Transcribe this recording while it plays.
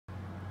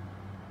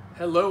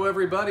Hello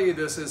everybody,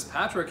 this is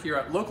Patrick here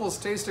at Locals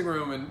Tasting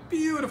Room in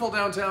beautiful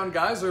downtown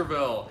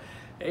Geyserville.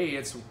 Hey,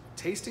 it's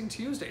Tasting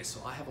Tuesday,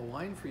 so I have a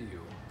wine for you.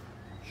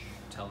 Shh,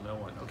 tell no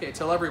one. Okay,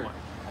 tell everyone.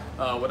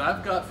 What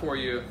I've got for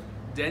you,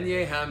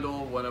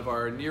 Denier-Handel, one of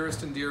our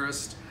nearest and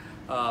dearest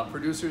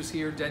producers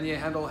here.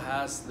 Denier-Handel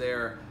has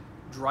their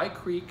Dry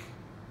Creek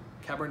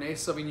Cabernet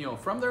Sauvignon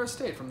from their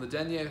estate, from the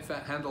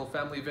Denier-Handel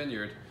family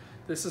vineyard.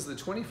 This is the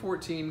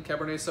 2014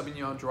 Cabernet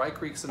Sauvignon, Dry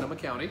Creek, Sonoma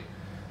County.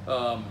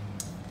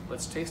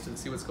 Let's taste it and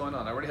see what's going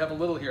on. I already have a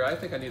little here. I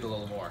think I need a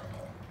little more.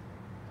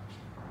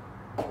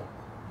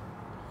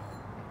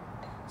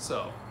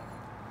 So,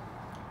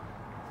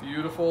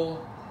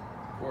 beautiful,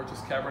 gorgeous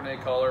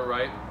Cabernet color,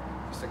 right?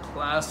 Just a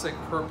classic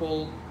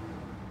purple,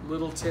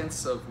 little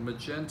tints of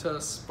magenta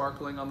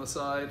sparkling on the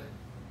side.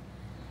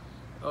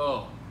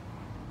 Oh.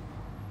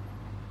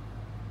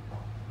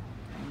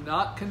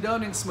 Not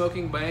condoning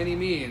smoking by any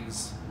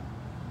means,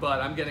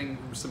 but I'm getting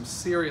some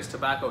serious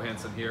tobacco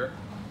hints in here,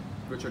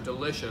 which are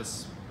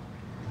delicious.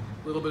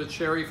 A little bit of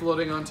cherry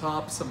floating on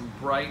top, some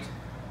bright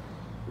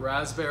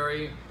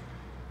raspberry,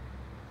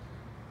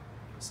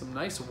 some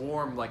nice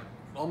warm, like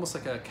almost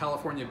like a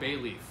California bay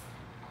leaf.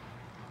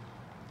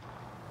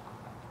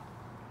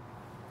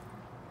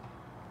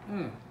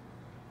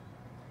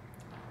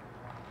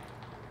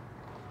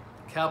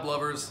 Cab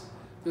lovers,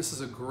 this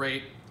is a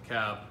great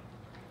cab.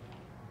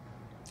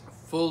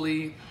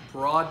 Fully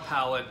broad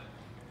palate,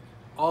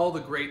 all the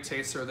great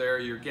tastes are there.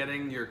 You're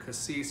getting your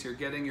cassis, you're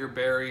getting your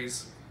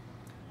berries.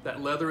 That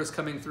leather is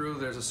coming through.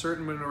 There's a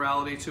certain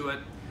minerality to it.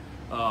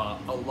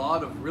 A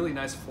lot of really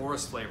nice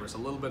forest flavors. A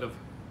little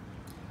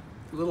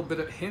bit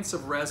of hints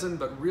of resin,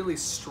 but really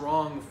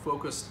strong,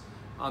 focused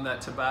on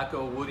that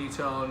tobacco woody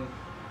tone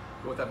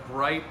with that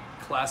bright,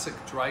 classic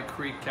Dry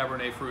Creek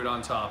Cabernet fruit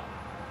on top.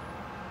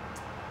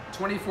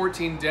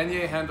 2014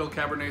 Denier-Handel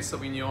Cabernet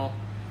Sauvignon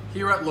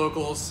here at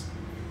Locals.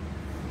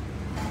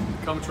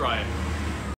 Come try it.